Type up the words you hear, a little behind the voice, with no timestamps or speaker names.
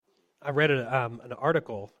I read an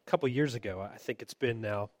article a couple years ago, I think it's been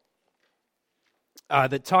now,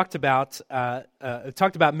 that talked about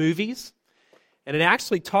movies, and it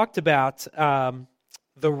actually talked about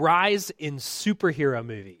the rise in superhero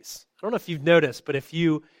movies. I don't know if you've noticed, but if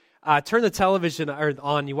you turn the television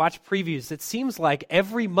on, you watch previews, it seems like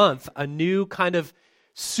every month a new kind of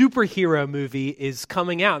superhero movie is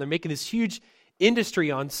coming out. They're making this huge industry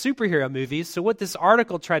on superhero movies. So what this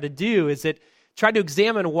article tried to do is it tried to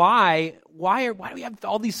examine why do we have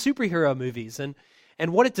all these superhero movies, and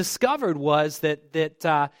what it discovered was that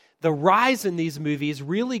the rise in these movies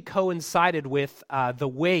really coincided with the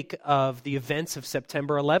wake of the events of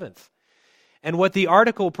September 11th. And what the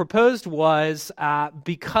article proposed was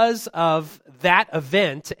because of that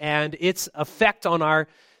event and its effect on our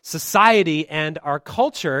society and our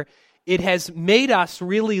culture, it has made us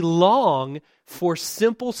really long for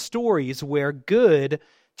simple stories where good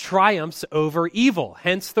triumphs over evil,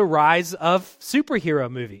 hence the rise of superhero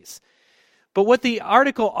movies. But what the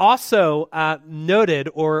article also noted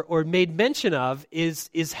or made mention of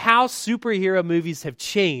is how superhero movies have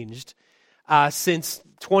changed since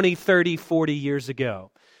 20, 30, 40 years ago.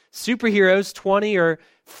 Superheroes 20 or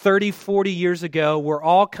 30, 40 years ago were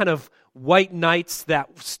all kind of white knights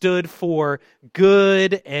that stood for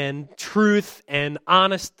good and truth and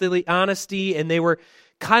honesty, and they were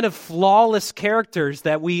kind of flawless characters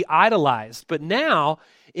that we idolized. But now,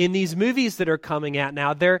 in these movies that are coming out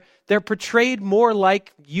now, they're portrayed more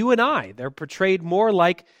like you and I. They're portrayed more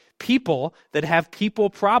like people that have people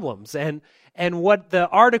problems. And what the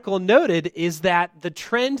article noted is that the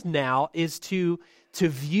trend now is to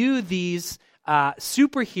view these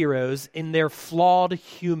superheroes in their flawed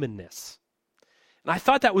humanness. And I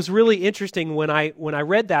thought that was really interesting when I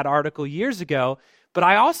read that article years ago, but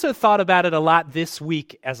I also thought about it a lot this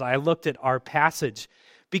week as I looked at our passage,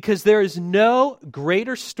 because there is no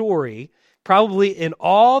greater story probably in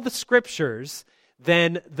all the scriptures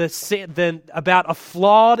than about a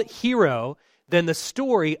flawed hero than the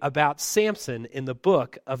story about Samson in the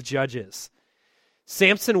book of Judges.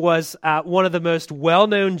 Samson was one of the most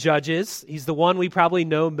well-known judges. He's the one we probably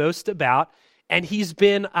know most about, and he's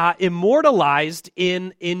been immortalized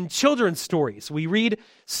in children's stories. We read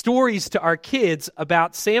stories to our kids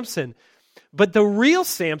about Samson, but the real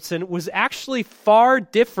Samson was actually far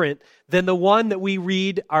different than the one that we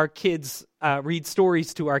read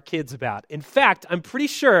stories to our kids about. In fact, I'm pretty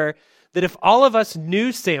sure that if all of us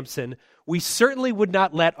knew Samson, we certainly would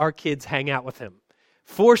not let our kids hang out with him.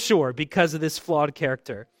 For sure, because of this flawed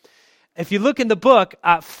character. If you look in the book,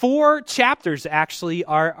 4 chapters actually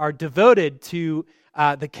are devoted to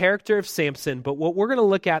the character of Samson, but what we're going to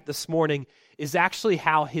look at this morning is actually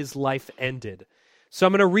how his life ended. So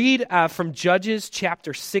I'm going to read from Judges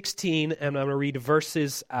chapter 16, and I'm going to read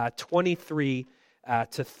verses 23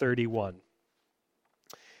 to 31.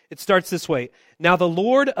 It starts this way. Now the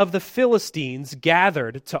Lord of the Philistines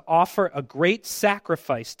gathered to offer a great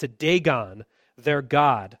sacrifice to Dagon, their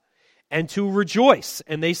god, and to rejoice.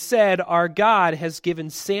 And they said, our God has given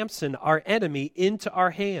Samson, our enemy, into our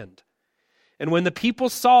hand. And when the people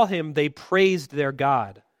saw him, they praised their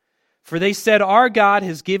God. For they said, our God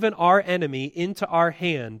has given our enemy into our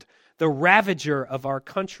hand, the ravager of our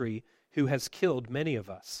country, who has killed many of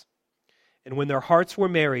us. And when their hearts were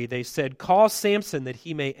merry, they said, call Samson that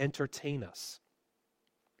he may entertain us.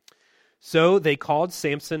 So they called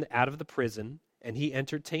Samson out of the prison, and he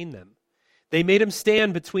entertained them. They made him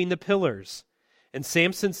stand between the pillars. And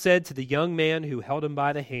Samson said to the young man who held him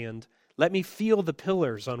by the hand, let me feel the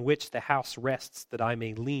pillars on which the house rests, that I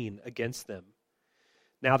may lean against them.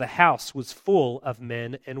 Now the house was full of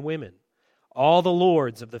men and women. All the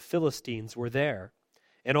lords of the Philistines were there.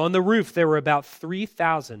 And on the roof there were about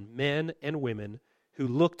 3,000 men and women who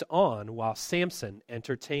looked on while Samson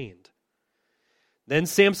entertained. Then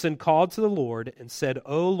Samson called to the Lord and said,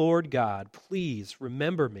 O Lord God, please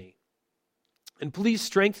remember me. And please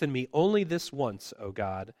strengthen me only this once, O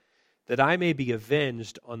God, that I may be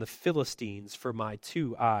avenged on the Philistines for my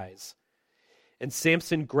 2 eyes. And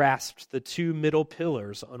Samson grasped the 2 middle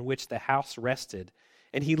pillars on which the house rested,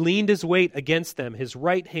 and he leaned his weight against them, his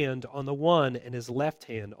right hand on the one and his left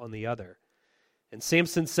hand on the other. And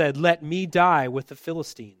Samson said, let me die with the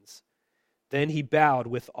Philistines. Then he bowed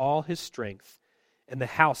with all his strength, and the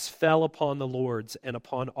house fell upon the lords and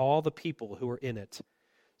upon all the people who were in it.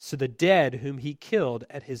 So the dead whom he killed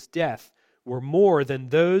at his death were more than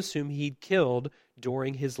those whom he'd killed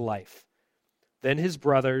during his life. Then his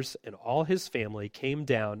brothers and all his family came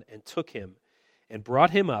down and took him and brought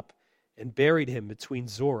him up and buried him between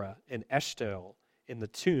Zorah and Eshtaol in the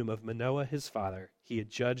tomb of Manoah his father. He had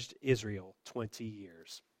judged Israel 20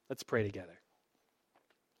 years. Let's pray together.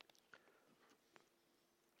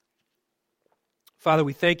 Father,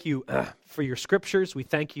 we thank you for your scriptures. We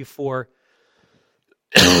thank you for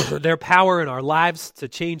their power in our lives to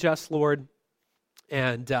change us, Lord,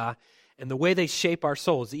 and the way they shape our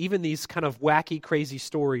souls. Even these kind of wacky, crazy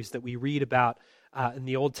stories that we read about in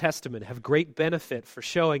the Old Testament have great benefit for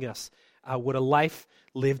showing us what a life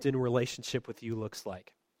lived in relationship with you looks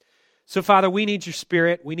like. So, Father, we need your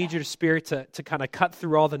Spirit. We need your Spirit to kind of cut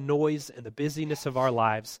through all the noise and the busyness of our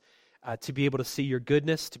lives, to be able to see your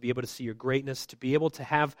goodness, to be able to see your greatness, to be able to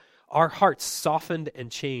have our hearts softened and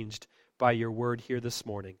changed by your word here this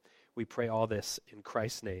morning. We pray all this in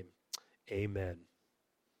Christ's name. Amen.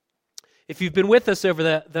 If you've been with us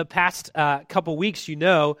over the past couple weeks, you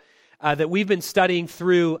know that we've been studying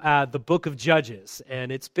through the book of Judges,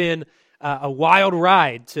 and it's been a wild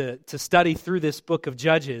ride to study through this book of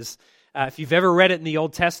Judges. If you've ever read it in the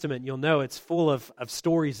Old Testament, you'll know it's full of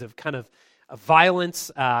stories of kind of violence.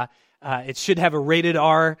 It should have a rated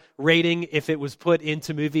R rating if it was put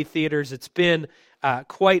into movie theaters. It's been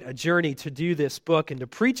quite a journey to do this book and to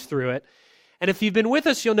preach through it. And if you've been with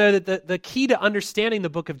us, you'll know that the key to understanding the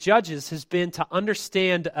book of Judges has been to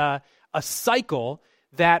understand a cycle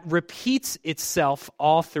that repeats itself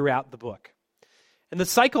all throughout the book. And the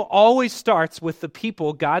cycle always starts with the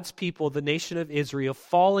people, God's people, the nation of Israel,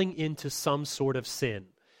 falling into some sort of sin.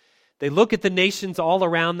 They look at the nations all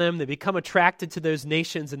around them, they become attracted to those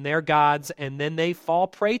nations and their gods, and then they fall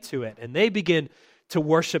prey to it. And they begin to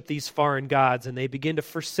worship these foreign gods, and they begin to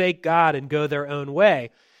forsake God and go their own way.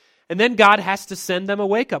 And then God has to send them a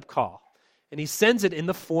wake-up call. And he sends it in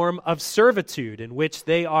the form of servitude, in which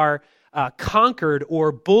they are conquered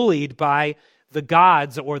or bullied by the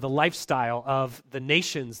gods or the lifestyle of the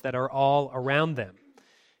nations that are all around them.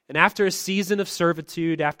 And after a season of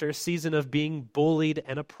servitude, after a season of being bullied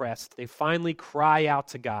and oppressed, they finally cry out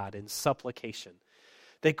to God in supplication.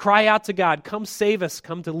 They cry out to God, "Come save us,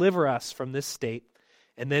 come deliver us from this state."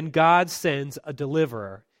 And then God sends a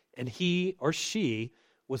deliverer, and he or she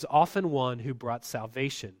was often one who brought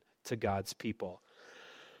salvation to God's people.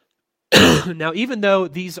 Now, even though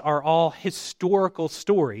these are all historical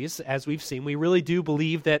stories, as we've seen, we really do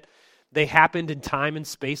believe that they happened in time and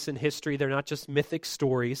space and history. They're not just mythic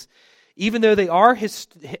stories. Even though they are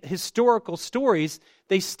historical stories,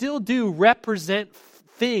 they still do represent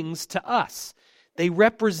things to us. They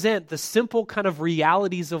represent the simple kind of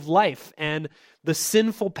realities of life and the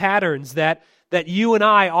sinful patterns that you and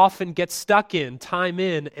I often get stuck in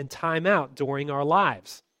and time out during our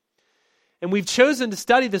lives. And we've chosen to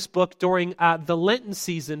study this book during the Lenten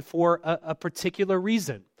season for a particular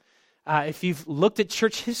reason. If you've looked at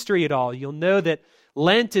church history at all, you'll know that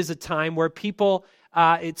Lent is a time where people,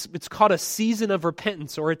 it's called a season of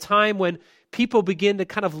repentance, or a time when people begin to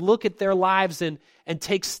kind of look at their lives and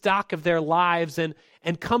take stock of their lives and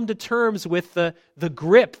come to terms with the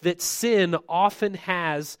grip that sin often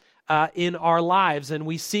has in our lives, and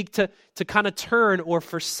we seek to kind of turn or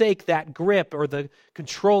forsake that grip or the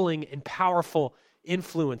controlling and powerful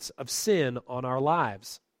influence of sin on our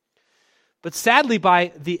lives. But sadly,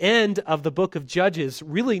 by the end of the book of Judges,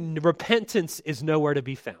 really repentance is nowhere to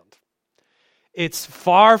be found. It's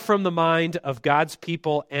far from the mind of God's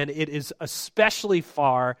people, and it is especially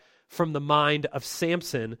far from the mind of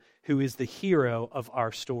Samson, who is the hero of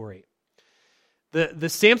our story. The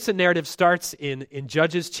Samson narrative starts in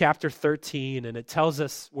Judges chapter 13, and it tells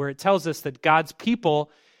us that God's people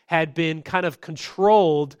had been kind of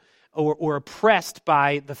controlled or oppressed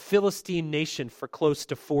by the Philistine nation for close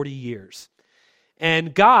to 40 years.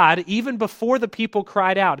 And God, even before the people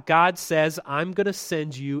cried out, God says, "I'm going to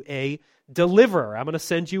send you a deliverer. I'm going to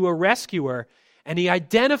send you a rescuer." And he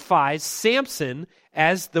identifies Samson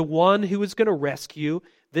as the one who is going to rescue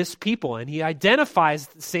this people. And he identifies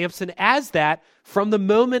Samson as that from the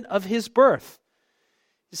moment of his birth.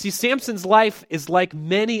 You see, Samson's life is like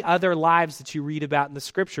many other lives that you read about in the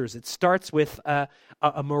scriptures. It starts with a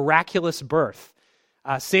miraculous birth.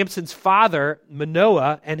 Samson's father,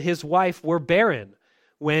 Manoah, and his wife were barren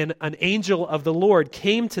when an angel of the Lord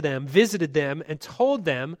came to them, visited them, and told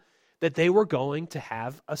them that they were going to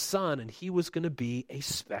have a son, and he was going to be a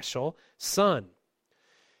special son.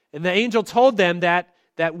 And the angel told them that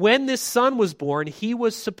when this son was born, he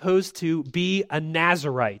was supposed to be a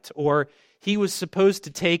Nazirite, or he was supposed to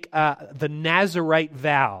take the Nazirite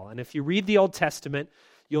vow. And if you read the Old Testament,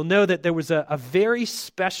 you'll know that there was a very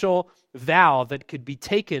special vow that could be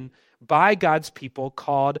taken by God's people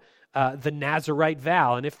called the Nazirite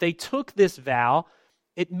vow. And if they took this vow,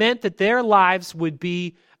 it meant that their lives would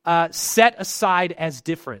be set aside as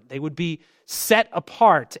different. They would be set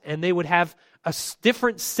apart, and they would have a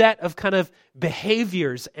different set of kind of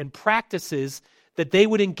behaviors and practices that they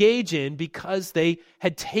would engage in because they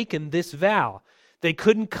had taken this vow. They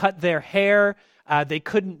couldn't cut their hair. They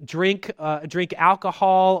couldn't drink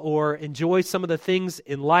alcohol or enjoy some of the things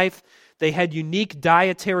in life. They had unique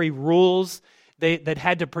dietary rules that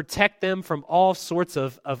had to protect them from all sorts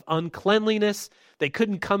of uncleanliness. They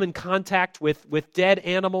couldn't come in contact with dead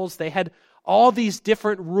animals. They had all these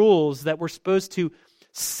different rules that were supposed to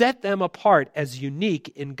set them apart as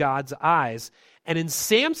unique in God's eyes. And in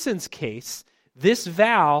Samson's case, this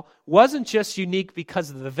vow wasn't just unique because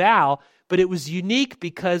of the vow, but it was unique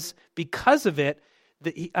because of it,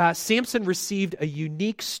 Samson received a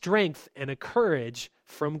unique strength and a courage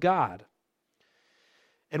from God.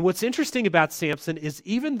 And what's interesting about Samson is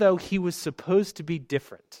even though he was supposed to be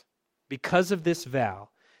different because of this vow,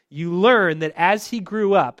 you learn that as he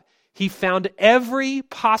grew up, he found every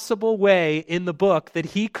possible way in the book that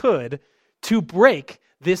he could to break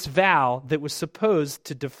this vow that was supposed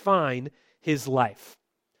to define his life.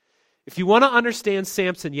 If you want to understand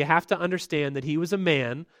Samson, you have to understand that he was a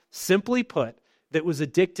man, simply put, that was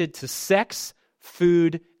addicted to sex,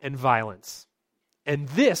 food, and violence. And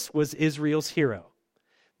this was Israel's hero.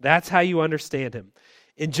 That's how you understand him.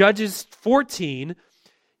 In Judges 14,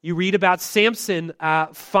 you read about Samson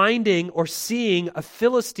finding or seeing a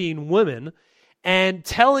Philistine woman and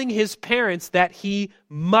telling his parents that he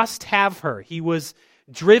must have her. He was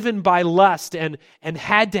driven by lust and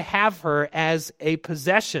had to have her as a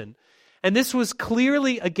possession. And this was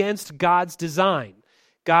clearly against God's design.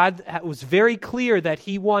 God was very clear that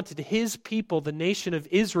he wanted his people, the nation of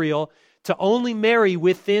Israel, to only marry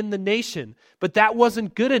within the nation. But that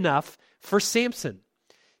wasn't good enough for Samson.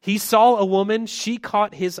 He saw a woman, she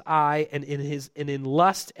caught his eye, and in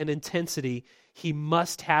lust and intensity, he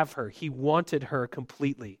must have her. He wanted her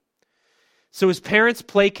completely. So his parents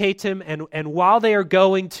placate him, and while they are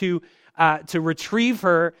going to retrieve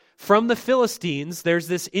her from the Philistines, there's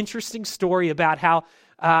this interesting story about how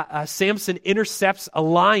Samson intercepts a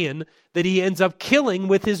lion that he ends up killing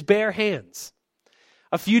with his bare hands.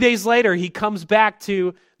 A few days later, he comes back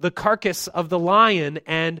to the carcass of the lion,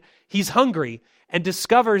 and he's hungry and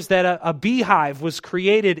discovers that a beehive was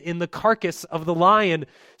created in the carcass of the lion.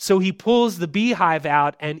 So he pulls the beehive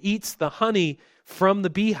out and eats the honey from the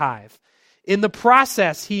beehive. In the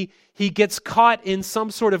process, he gets caught in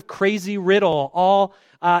some sort of crazy riddle, all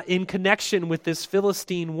in connection with this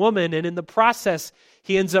Philistine woman. And in the process,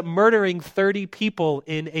 he ends up murdering 30 people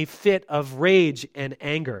in a fit of rage and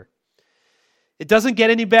anger. It doesn't get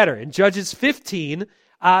any better. In Judges 15,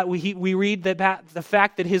 we read that the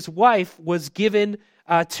fact that his wife was given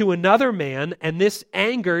to another man, and this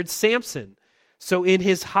angered Samson. So in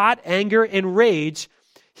his hot anger and rage,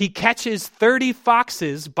 he catches 30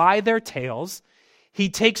 foxes by their tails. He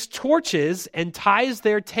takes torches and ties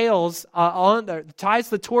the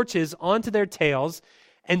torches onto their tails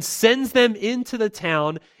and sends them into the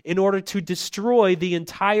town in order to destroy the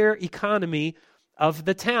entire economy of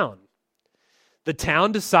the town. The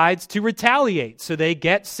town decides to retaliate, so they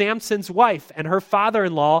get Samson's wife and her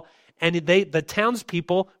father-in-law, and the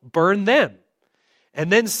townspeople burn them.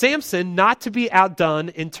 And then Samson, not to be outdone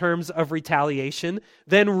in terms of retaliation,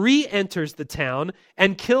 then re-enters the town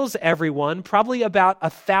and kills everyone, probably about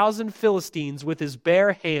 1,000 Philistines with his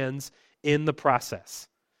bare hands in the process.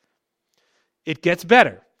 It gets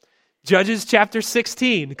better. Judges chapter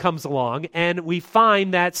 16 comes along, and we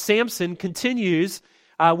find that Samson continues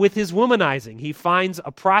with his womanizing. He finds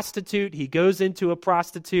a prostitute. He goes into a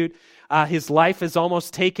prostitute. His life is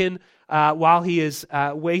almost taken while he is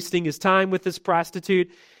wasting his time with this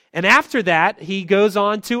prostitute. And after that, he goes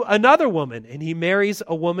on to another woman, and he marries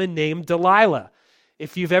a woman named Delilah.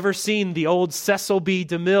 If you've ever seen the old Cecil B.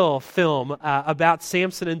 DeMille film about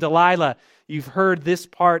Samson and Delilah, you've heard this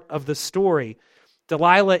part of the story.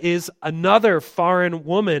 Delilah is another foreign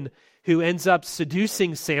woman who ends up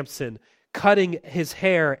seducing Samson, cutting his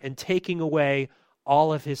hair and taking away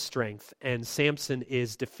all of his strength, and Samson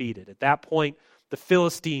is defeated. At that point, the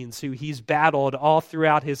Philistines, who he's battled all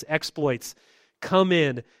throughout his exploits, come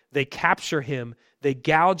in, they capture him, they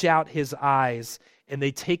gouge out his eyes, and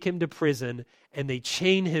they take him to prison, and they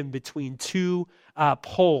chain him between two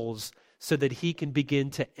poles so that he can begin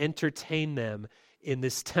to entertain them in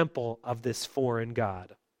this temple of this foreign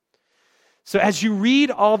god. So as you read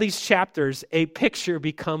all these chapters, a picture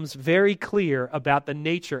becomes very clear about the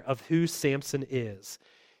nature of who Samson is.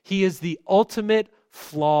 He is the ultimate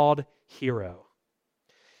flawed hero.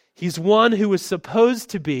 He's one who was supposed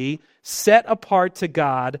to be set apart to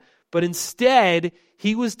God, but instead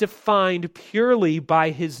he was defined purely by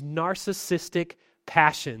his narcissistic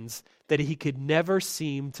passions that he could never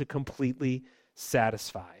seem to completely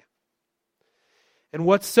satisfy. And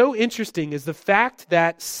what's so interesting is the fact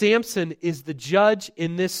that Samson is the judge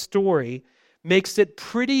in this story makes it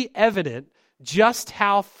pretty evident just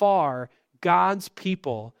how far God's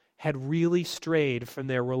people had really strayed from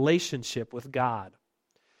their relationship with God.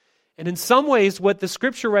 And in some ways, what the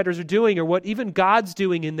scripture writers are doing, or what even God's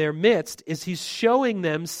doing in their midst, is he's showing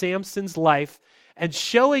them Samson's life and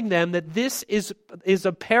showing them that this is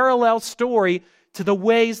a parallel story to the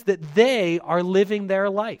ways that they are living their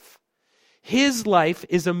life. His life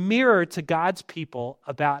is a mirror to God's people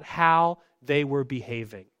about how they were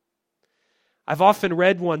behaving. I've often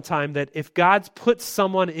read one time that if God's put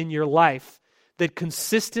someone in your life that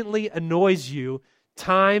consistently annoys you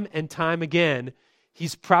time and time again,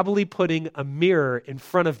 he's probably putting a mirror in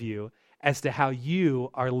front of you as to how you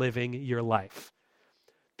are living your life.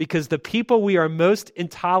 Because the people we are most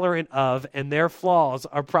intolerant of and their flaws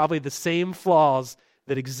are probably the same flaws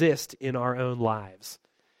that exist in our own lives.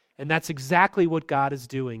 And that's exactly what God is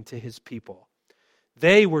doing to his people.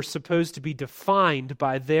 They were supposed to be defined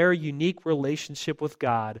by their unique relationship with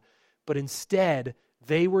God, but instead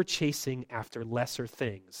they were chasing after lesser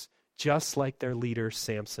things, just like their leader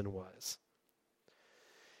Samson was.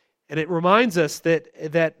 And it reminds us that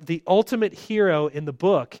the ultimate hero in the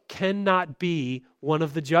book cannot be one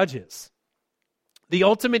of the judges. The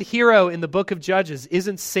ultimate hero in the book of Judges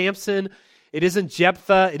isn't Samson, it isn't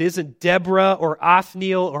Jephthah, it isn't Deborah or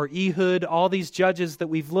Othniel or Ehud, all these judges that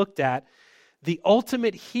we've looked at. The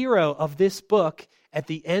ultimate hero of this book at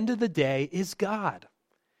the end of the day is God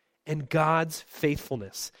and God's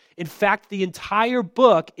faithfulness. In fact, the entire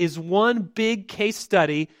book is one big case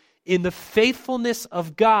study in the faithfulness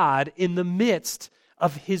of God in the midst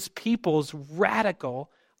of his people's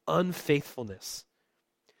radical unfaithfulness.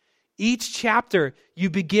 Each chapter,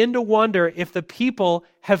 you begin to wonder if the people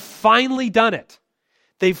have finally done it.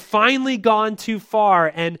 They've finally gone too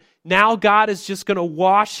far, and now God is just going to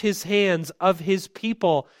wash his hands of his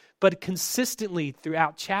people. But consistently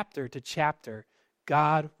throughout chapter to chapter,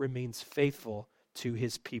 God remains faithful to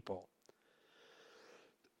his people.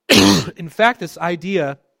 In fact, this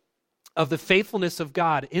idea of the faithfulness of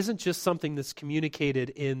God isn't just something that's communicated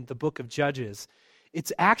in the book of Judges.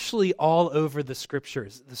 It's actually all over the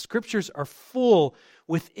scriptures. The scriptures are full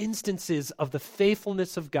with instances of the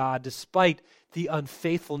faithfulness of God despite the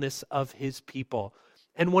unfaithfulness of his people.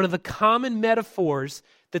 And one of the common metaphors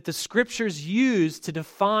that the scriptures use to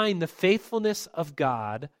define the faithfulness of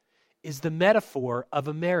God is the metaphor of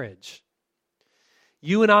a marriage.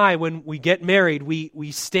 You and I, when we get married,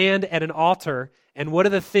 we stand at an altar, and what are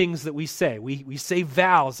the things that we say? We say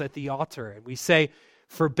vows at the altar, and we say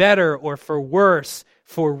for better or for worse,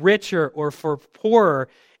 for richer or for poorer,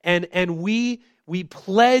 and we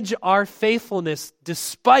pledge our faithfulness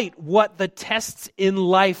despite what the tests in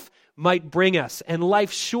life might bring us. And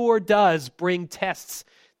life sure does bring tests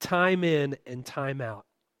time in and time out.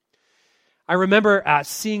 I remember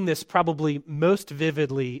seeing this probably most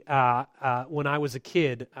vividly when I was a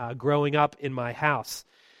kid growing up in my house.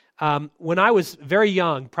 When I was very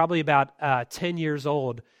young, probably about 10 years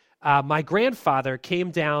old, my grandfather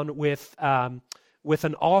came down with an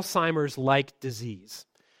Alzheimer's-like disease.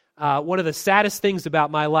 One of the saddest things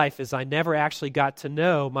about my life is I never actually got to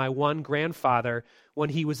know my one grandfather when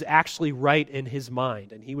he was actually right in his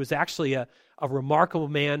mind. And he was actually a remarkable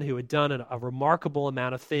man who had done a remarkable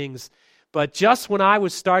amount of things. But just when I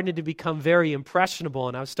was starting to become very impressionable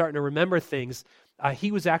and I was starting to remember things, he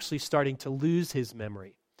was actually starting to lose his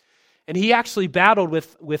memory. And he actually battled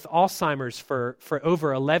with Alzheimer's for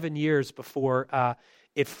over 11 years before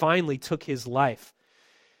it finally took his life.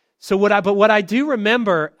 So what I do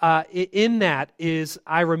remember in that is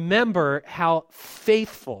I remember how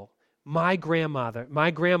faithful my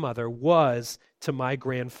grandmother was to my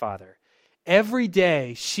grandfather. Every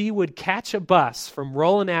day she would catch a bus from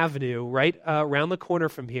Roland Avenue, right around the corner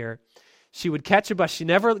from here. She would catch a bus. She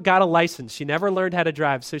never got a license. She never learned how to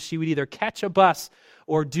drive. So she would either catch a bus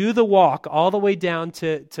or do the walk all the way down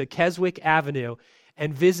to Keswick Avenue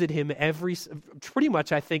and visit him pretty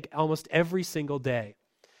much, I think, almost every single day.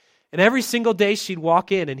 And every single day she'd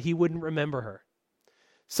walk in and he wouldn't remember her.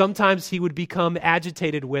 Sometimes he would become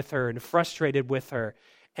agitated with her and frustrated with her.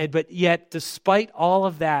 But yet, despite all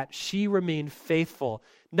of that, she remained faithful,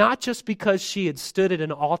 not just because she had stood at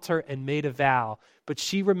an altar and made a vow, but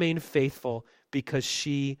she remained faithful because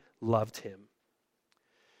she loved him.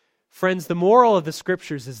 Friends, the moral of the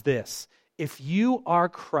scriptures is this: if you are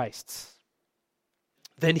Christ's,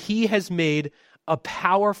 then he has made a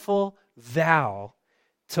powerful vow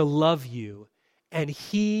to love you, and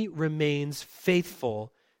he remains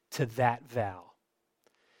faithful to that vow.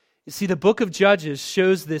 You see, the book of Judges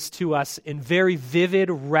shows this to us in very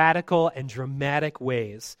vivid, radical, and dramatic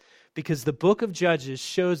ways, because the book of Judges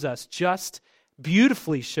shows us just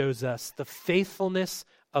beautifully shows us the faithfulness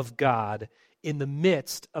of God in the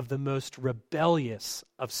midst of the most rebellious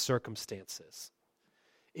of circumstances.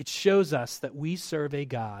 It shows us that we serve a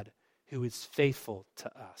God who is faithful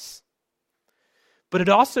to us. But it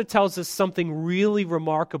also tells us something really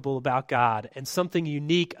remarkable about God and something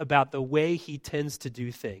unique about the way he tends to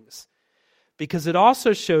do things. Because it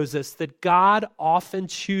also shows us that God often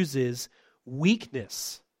chooses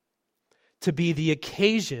weakness to be the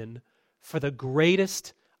occasion for the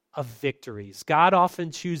greatest of victories. God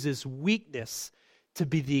often chooses weakness to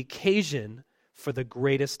be the occasion for the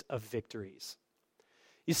greatest of victories.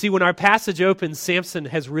 You see, when our passage opens, Samson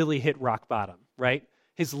has really hit rock bottom, right?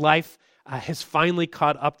 His life has finally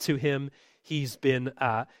caught up to him. He's been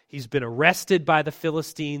arrested by the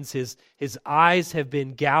Philistines. His eyes have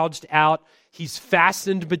been gouged out. He's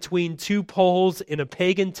fastened between two poles in a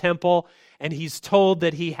pagan temple, and he's told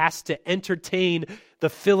that he has to entertain the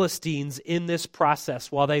Philistines in this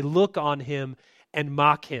process while they look on him and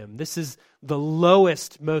mock him. This is the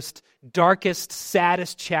lowest, most darkest,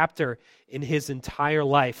 saddest chapter in his entire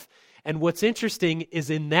life. And what's interesting is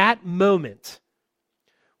in that moment,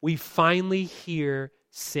 we finally hear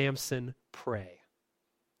Samson pray.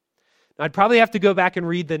 Now, I'd probably have to go back and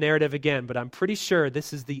read the narrative again, but I'm pretty sure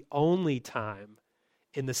this is the only time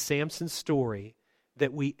in the Samson story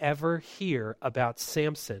that we ever hear about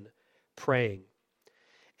Samson praying.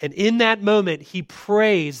 And in that moment, he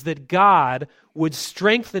prays that God would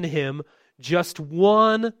strengthen him just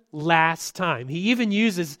one last time. He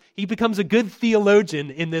becomes a good theologian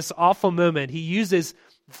in this awful moment. He uses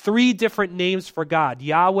 3 different names for God,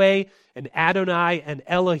 Yahweh and Adonai and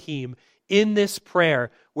Elohim, in this prayer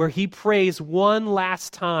where he prays one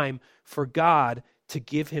last time for God to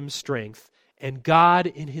give him strength. And God,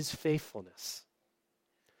 in his faithfulness,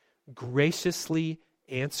 graciously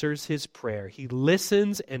answers his prayer. He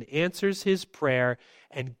listens and answers his prayer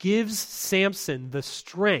and gives Samson the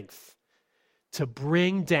strength to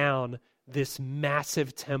bring down this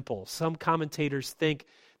massive temple. Some commentators think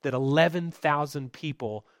that 11,000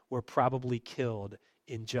 people were probably killed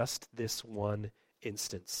in just this one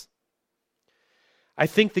instance. I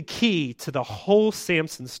think the key to the whole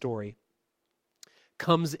Samson story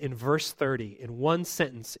comes in verse 30, in one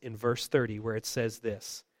sentence in verse 30, where it says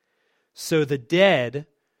this: "So the dead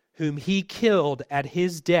whom he killed at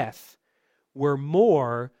his death were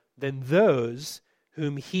more than those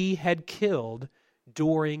whom he had killed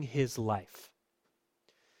during his life."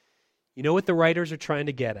 You know what the writers are trying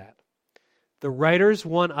to get at? The writers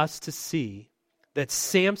want us to see that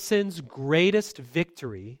Samson's greatest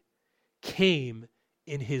victory came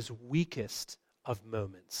in his weakest of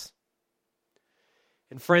moments.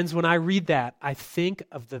 And friends, when I read that, I think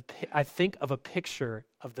of a picture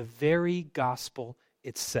of the very gospel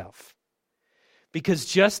itself. Because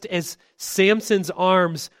just as Samson's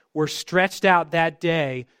arms were stretched out that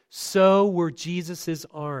day, so were Jesus'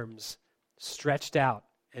 arms stretched out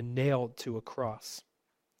and nailed to a cross.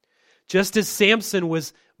 Just as Samson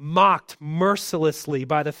was mocked mercilessly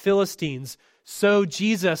by the Philistines, so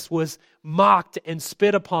Jesus was mocked and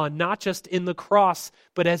spit upon, not just in the cross,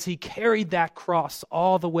 but as he carried that cross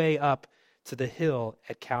all the way up to the hill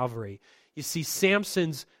at Calvary. You see,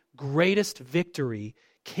 Samson's greatest victory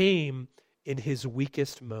came in his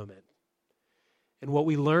weakest moment. And what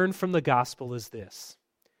we learn from the gospel is this,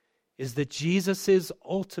 is that Jesus'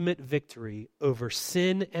 ultimate victory over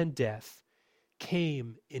sin and death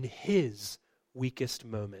came in his weakest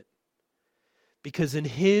moment. Because in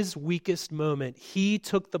his weakest moment, he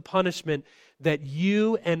took the punishment that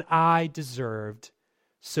you and I deserved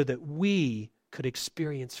so that we could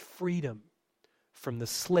experience freedom from the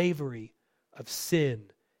slavery of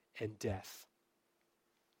sin and death.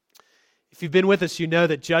 If you've been with us, you know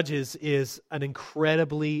that Judges is an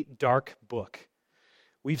incredibly dark book.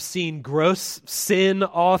 We've seen gross sin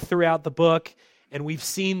all throughout the book, and we've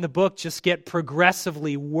seen the book just get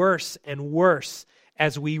progressively worse and worse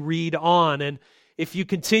as we read on. And if you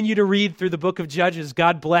continue to read through the book of Judges,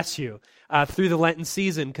 God bless you through the Lenten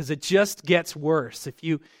season, because it just gets worse. If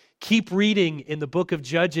you keep reading in the book of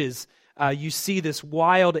Judges, you see this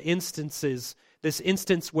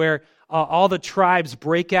instance where all the tribes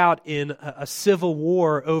break out in a civil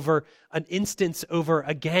war over an instance over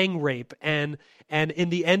a gang rape. And in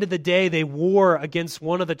the end of the day, they war against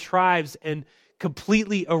one of the tribes and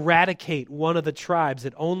completely eradicate one of the tribes.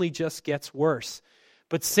 It only just gets worse.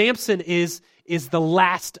 But Samson is the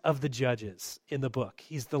last of the judges in the book.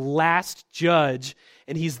 He's the last judge,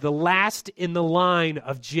 and he's the last in the line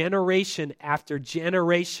of generation after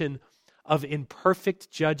generation of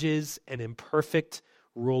imperfect judges and imperfect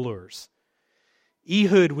rulers.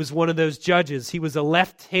 Ehud was one of those judges. He was a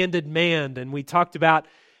left-handed man, and we talked about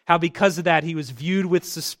how because of that he was viewed with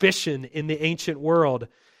suspicion in the ancient world.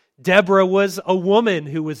 Deborah was a woman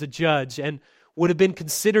who was a judge and would have been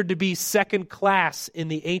considered to be second class in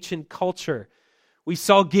the ancient culture. We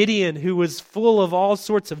saw Gideon, who was full of all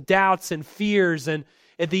sorts of doubts and fears, and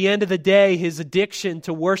at the end of the day, his addiction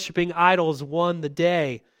to worshiping idols won the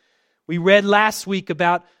day. We read last week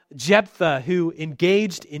about Jephthah, who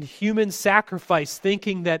engaged in human sacrifice,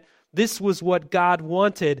 thinking that this was what God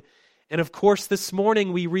wanted. And of course, this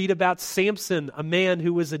morning we read about Samson, a man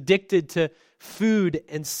who was addicted to food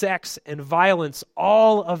and sex and violence.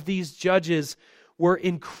 All of these judges were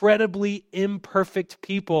incredibly imperfect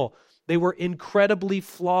people. They were incredibly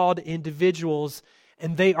flawed individuals,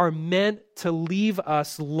 and they are meant to leave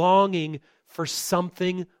us longing for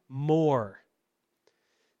something more.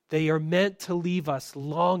 They are meant to leave us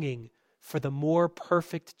longing for the more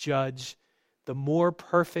perfect judge, the more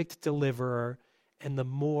perfect deliverer, and the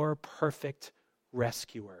more perfect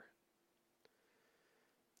rescuer.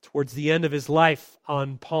 Towards the end of his life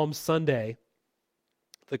on Palm Sunday,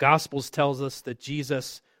 the Gospels tells us that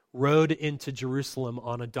Jesus rode into Jerusalem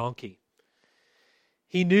on a donkey.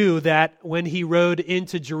 He knew that when he rode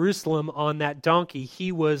into Jerusalem on that donkey,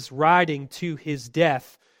 he was riding to his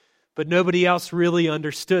death, but nobody else really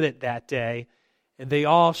understood it that day, and they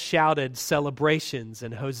all shouted celebrations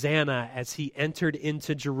and Hosanna as he entered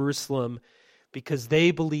into Jerusalem because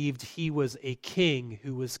they believed he was a king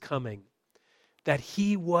who was coming, that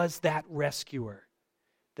he was that rescuer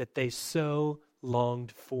that they so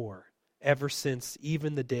longed for ever since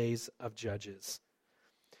even the days of Judges.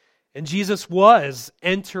 And Jesus was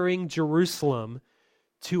entering Jerusalem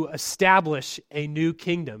to establish a new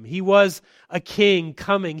kingdom. He was a king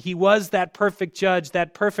coming. He was that perfect judge,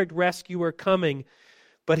 that perfect rescuer coming.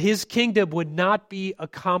 But his kingdom would not be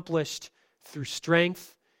accomplished through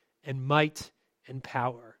strength and might and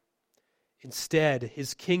power. Instead,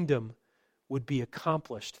 his kingdom would be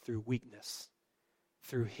accomplished through weakness,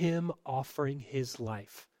 through him offering his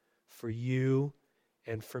life for you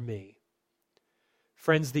and for me.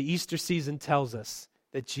 Friends, the Easter season tells us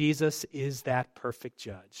that Jesus is that perfect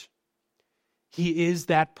judge. He is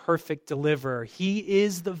that perfect deliverer. He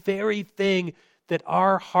is the very thing that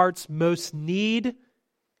our hearts most need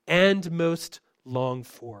and most long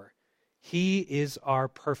for. He is our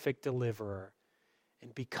perfect deliverer.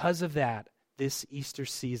 And because of that, this Easter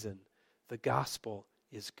season, the gospel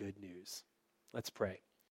is good news. Let's pray.